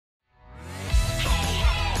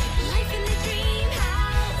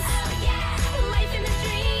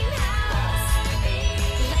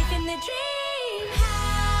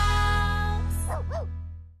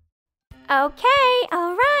Okay,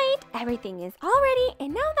 all right. Everything is all ready,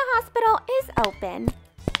 and now the hospital is open.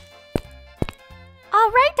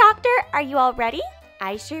 All right, doctor, are you all ready?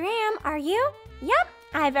 I sure am. Are you? Yep,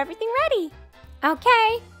 I have everything ready.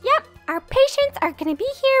 Okay, yep, our patients are gonna be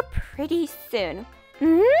here pretty soon.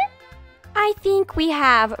 I think we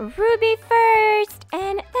have Ruby first,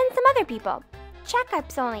 and then some other people.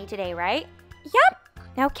 Checkups only today, right? Yep.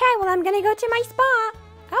 Okay, well, I'm gonna go to my spa.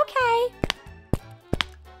 Okay.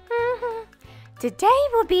 Today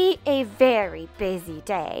will be a very busy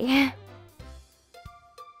day.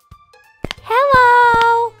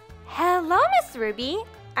 Hello! Hello, Miss Ruby.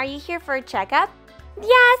 Are you here for a checkup?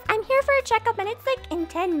 Yes, I'm here for a checkup and it's like in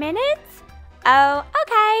 10 minutes. Oh,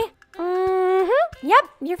 okay. Yep,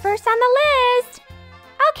 you're first on the list.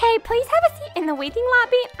 Okay, please have a seat in the waiting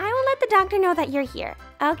lobby. I will let the doctor know that you're here.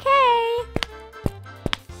 Okay.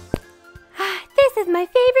 This is my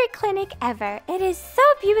favorite clinic ever. It is so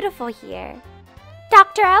beautiful here.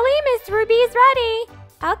 Dr. Ellie, Miss Ruby is ready.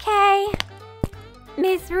 Okay.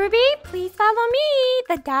 Miss Ruby, please follow me.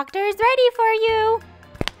 The doctor is ready for you.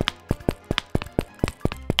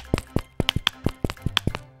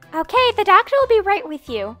 Okay, the doctor will be right with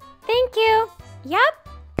you. Thank you. Yep.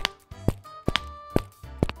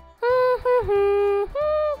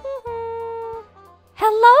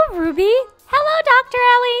 Hello, Ruby. Hello, Dr.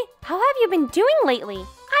 Ellie. How have you been doing lately?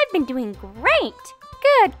 I've been doing great.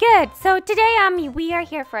 Good. So today, we are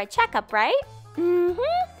here for a checkup, right?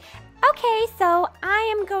 Okay, so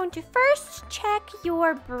I am going to first check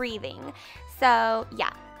your breathing. So,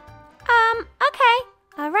 yeah. Okay.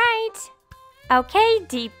 All right. Okay,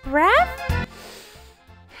 deep breath.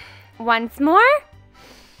 Once more.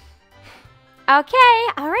 Okay,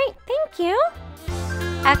 all right, thank you.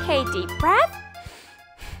 Okay, deep breath.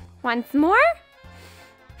 Once more.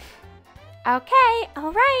 Okay,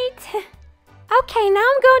 all right. Okay, now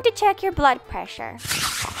I'm going to check your blood pressure.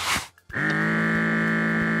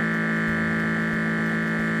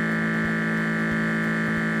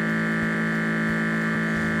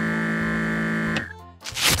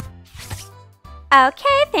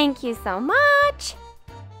 Okay, thank you so much.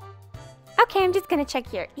 Okay, I'm just gonna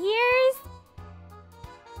check your ears.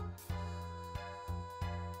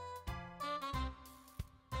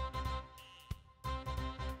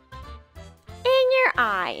 And your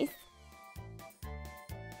eyes.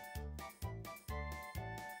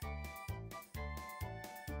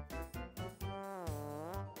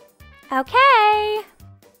 Okay.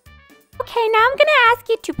 Okay, now I'm gonna ask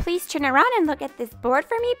you to please turn around and look at this board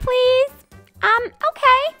for me, please.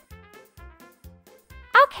 Okay.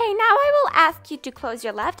 Okay, now I will ask you to close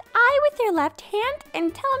your left eye with your left hand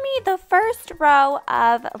and tell me the first row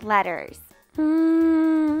of letters.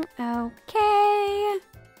 Okay.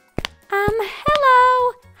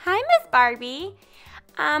 Hello. Hi, Miss Barbie.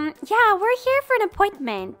 Yeah, we're here for an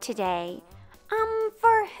appointment today.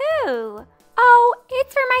 For who? Oh,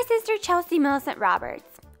 it's for my sister Chelsea Millicent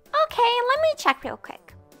Roberts. Okay, let me check real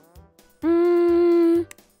quick.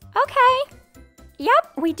 Okay.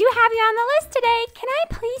 Yep, we do have you on the list today. Can I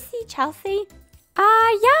please see Chelsea?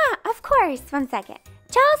 Yeah, of course. 1 second.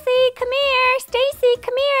 Chelsea, come here. Stacy,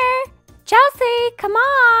 come here. Chelsea, come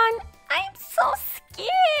on. I'm so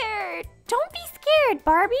scared. Don't be scared.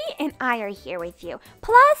 Barbie and I are here with you.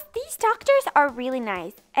 Plus, these doctors are really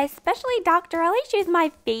nice, especially Dr. Ellie. She's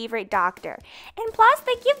my favorite doctor. And plus,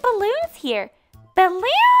 they give balloons here.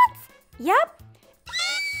 Balloons? Yep.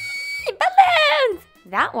 Balloons!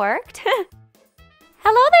 That worked.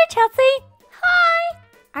 Hello there, Chelsea. Hi.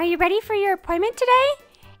 Are you ready for your appointment today?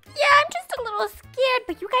 Yeah, I'm just a little scared,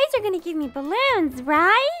 but you guys are going to give me balloons,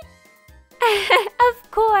 right? Of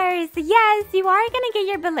course. Yes, you are going to get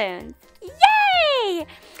your balloons. Yay!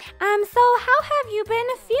 So how have you been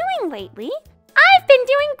feeling lately? I've been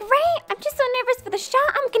doing great. I'm just so nervous for the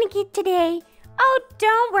shot I'm going to get today. Oh,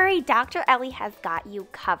 don't worry. Dr. Ellie has got you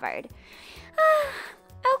covered.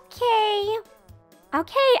 Okay.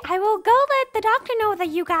 Okay, I will go let the doctor know that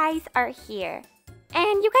you guys are here.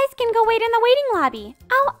 And you guys can go wait in the waiting lobby.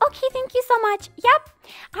 Oh, okay, thank you so much. Yep,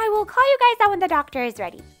 I will call you guys out when the doctor is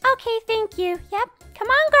ready. Okay, thank you. Yep, come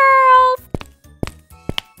on, girls.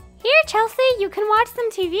 Here, Chelsea, you can watch some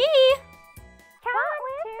TV. 1,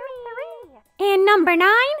 2, 3. And number 9,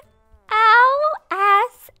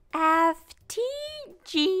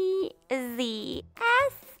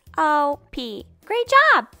 LSFTGZSOP. Great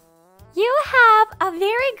job. You have a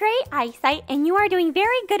very great eyesight and you are doing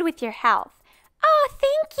very good with your health. Oh,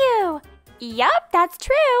 thank you. Yep, that's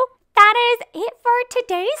true. That is it for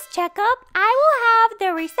today's checkup. I will have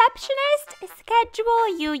the receptionist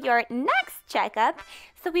schedule you your next checkup,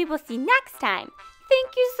 so we will see next time.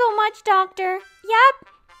 Thank you so much, doctor. Yep,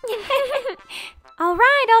 All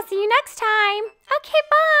right, I'll see you next time. Okay,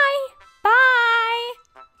 bye. Bye.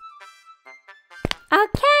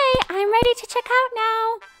 Okay, I'm ready to check out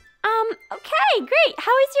now. Okay, great.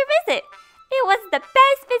 How was your visit? It was the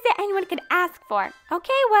best visit anyone could ask for.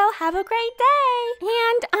 Okay, well, have a great day.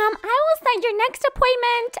 And, I will send your next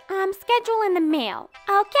appointment, schedule in the mail.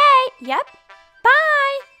 Okay, yep.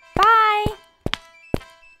 Bye. Bye.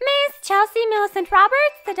 Miss Chelsea Millicent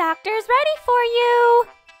Roberts, the doctor's ready for you.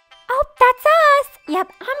 Oh, that's us.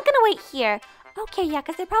 Yep, I'm gonna wait here. Okay, yeah,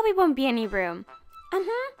 because there probably won't be any room.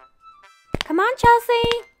 Come on,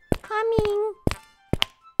 Chelsea. Coming.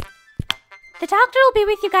 The doctor will be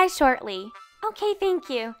with you guys shortly. Okay, thank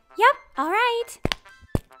you. Yep, all right.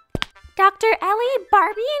 Dr. Ellie,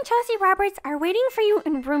 Barbie, and Chelsea Roberts are waiting for you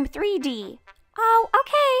in room 3D. Oh,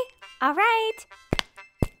 okay. All right.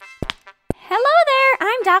 Hello there,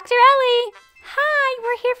 I'm Dr. Ellie. Hi,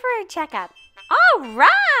 we're here for a checkup. All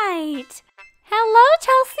right. Hello,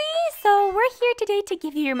 Chelsea. So we're here today to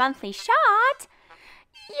give you your monthly shot.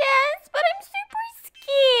 Yes, but I'm super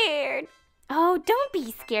scared. Oh, don't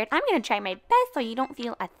be scared. I'm going to try my best so you don't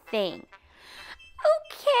feel a thing.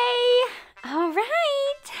 Okay. All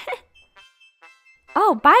right.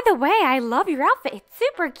 Oh, by the way, I love your outfit. It's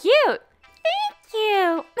super cute. Thank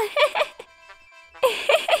you.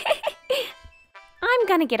 I'm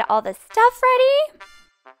going to get all the stuff ready.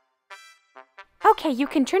 Okay, you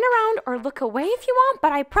can turn around or look away if you want,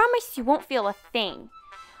 but I promise you won't feel a thing.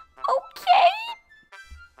 Okay.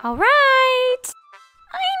 All right.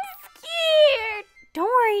 I'm scared. Don't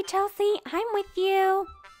worry, Chelsea. I'm with you.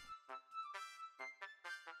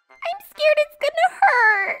 I'm scared it's gonna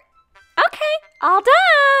hurt. Okay, all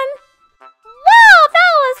done. Whoa,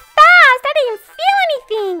 that was fast. I didn't feel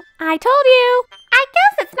anything. I told you. I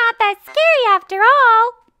guess it's not that scary after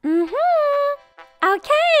all.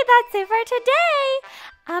 Okay, that's it for today.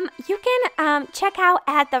 You can check out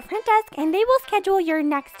at the front desk and they will schedule your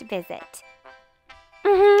next visit.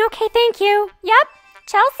 Okay, thank you. Yep.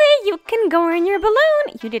 Chelsea, you can go in your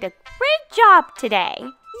balloon. You did a great job today.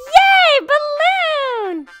 Yay,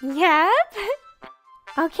 balloon! Yep.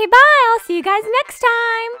 Okay, bye. I'll see you guys next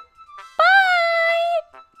time.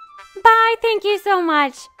 Bye. Bye. Thank you so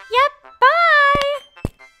much. Yep,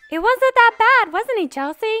 bye. It wasn't that bad, wasn't it,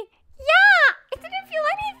 Chelsea? Yeah, I didn't feel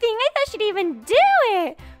anything. I thought she'd even do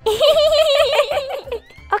it.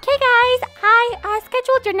 Okay, guys, I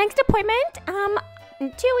scheduled your next appointment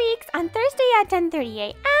in 2 weeks on Thursday at 10:30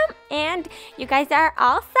 a.m. And you guys are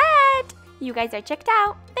all set. You guys are checked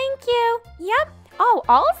out. Thank you. Yep. Oh,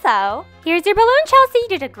 also, here's your balloon, Chelsea. You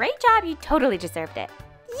did a great job. You totally deserved it.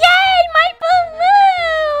 Yay, my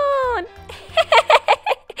balloon!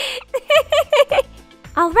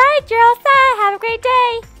 All right, you're all set. Have a great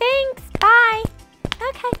day. Thanks. Bye.